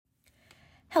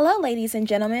Hello, ladies and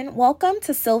gentlemen. Welcome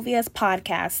to Sylvia's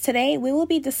podcast. Today, we will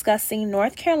be discussing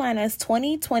North Carolina's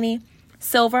 2020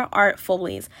 Silver Art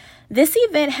Follies. This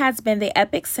event has been the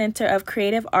epic center of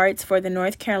creative arts for the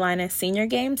North Carolina Senior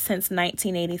Games since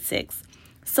 1986.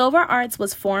 Silver Arts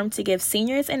was formed to give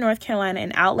seniors in North Carolina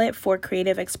an outlet for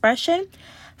creative expression.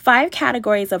 5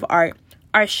 categories of art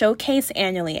are showcased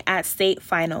annually at state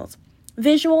finals: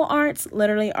 visual arts,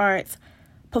 literary arts,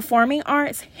 performing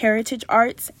arts, heritage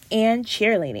arts, and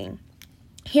cheerleading.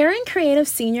 Hearing creative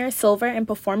senior silver and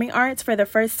performing arts for the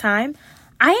first time,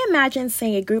 I imagine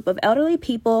seeing a group of elderly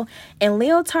people in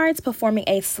leotards performing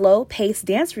a slow-paced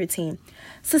dance routine.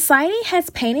 Society has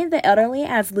painted the elderly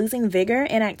as losing vigor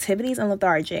in activities and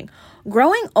lethargic.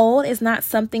 Growing old is not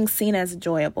something seen as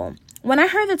enjoyable. When I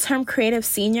heard the term creative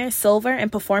senior, silver, and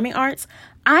performing arts,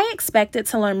 I expected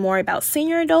to learn more about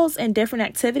senior adults and different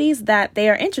activities that they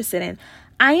are interested in.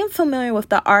 I am familiar with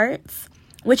the Arts,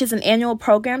 which is an annual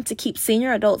program to keep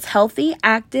senior adults healthy,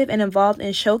 active, and involved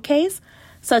in showcase,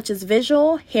 such as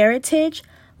visual, heritage,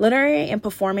 literary, and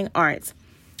performing arts.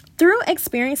 Through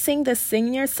experiencing the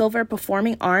Senior Silver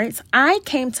Performing Arts, I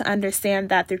came to understand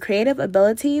that the creative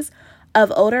abilities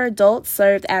of older adults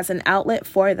served as an outlet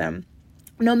for them.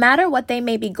 No matter what they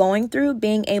may be going through,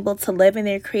 being able to live in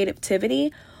their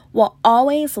creativity will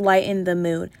always lighten the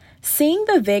mood. Seeing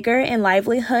the vigor and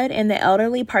livelihood in the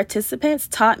elderly participants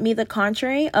taught me the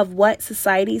contrary of what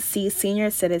society sees senior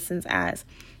citizens as.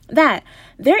 That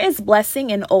there is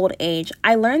blessing in old age.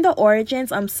 I learned the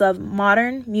origins of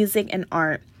modern music and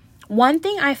art. One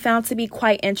thing I found to be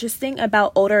quite interesting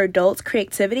about older adults'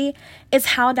 creativity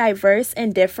is how diverse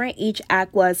and different each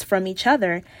act was from each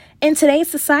other. In today's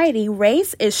society,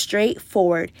 race is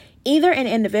straightforward. Either an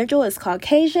individual is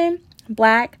Caucasian,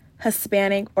 Black,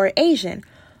 Hispanic, or Asian.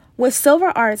 With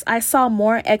Silver Arts, I saw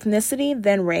more ethnicity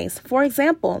than race. For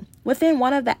example, within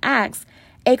one of the acts,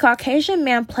 a Caucasian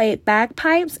man played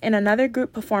bagpipes and another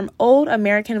group performed old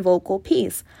American vocal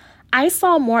piece. I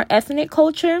saw more ethnic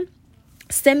culture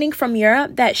stemming from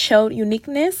Europe that showed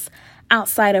uniqueness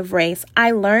outside of race.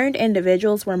 I learned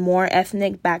individuals were more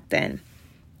ethnic back then.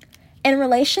 In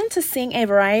relation to seeing a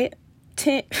variety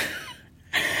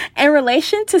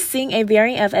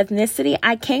of ethnicity,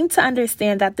 I came to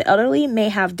understand that the elderly may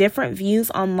have different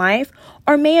views on life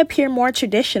or may appear more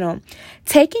traditional.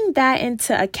 Taking that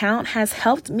into account has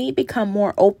helped me become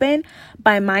more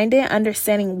open-minded,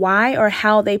 understanding why or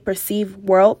how they perceive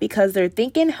world, because their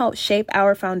thinking helps shape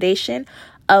our foundation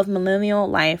of millennial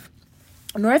life.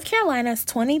 North Carolina's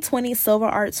 2020 Silver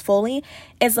Arts Folly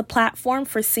is a platform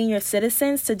for senior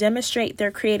citizens to demonstrate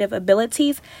their creative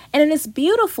abilities, and it is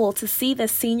beautiful to see the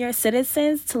senior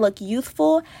citizens to look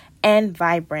youthful and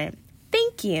vibrant.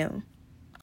 Thank you.